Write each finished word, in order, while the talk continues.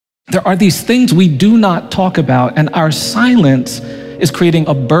There are these things we do not talk about, and our silence is creating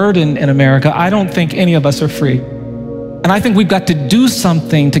a burden in America. I don't think any of us are free. And I think we've got to do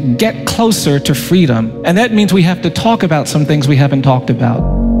something to get closer to freedom. And that means we have to talk about some things we haven't talked about.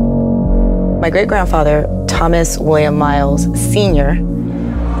 My great-grandfather, Thomas William Miles Sr.,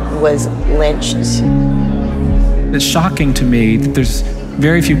 was lynched. It's shocking to me that there's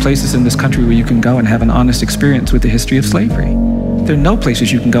very few places in this country where you can go and have an honest experience with the history of slavery. There are no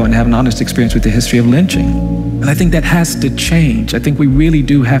places you can go and have an honest experience with the history of lynching. And I think that has to change. I think we really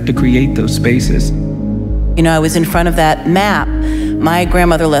do have to create those spaces. You know, I was in front of that map. My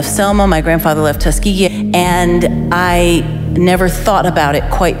grandmother left Selma, my grandfather left Tuskegee, and I never thought about it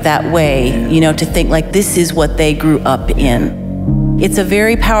quite that way, you know, to think like this is what they grew up in. It's a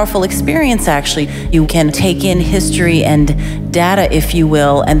very powerful experience, actually. You can take in history and data, if you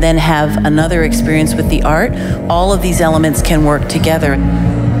will, and then have another experience with the art. All of these elements can work together.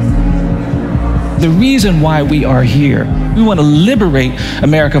 The reason why we are here, we want to liberate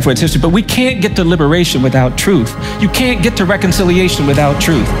America for its history, but we can't get to liberation without truth. You can't get to reconciliation without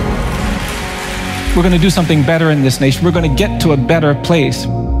truth. We're going to do something better in this nation. We're going to get to a better place.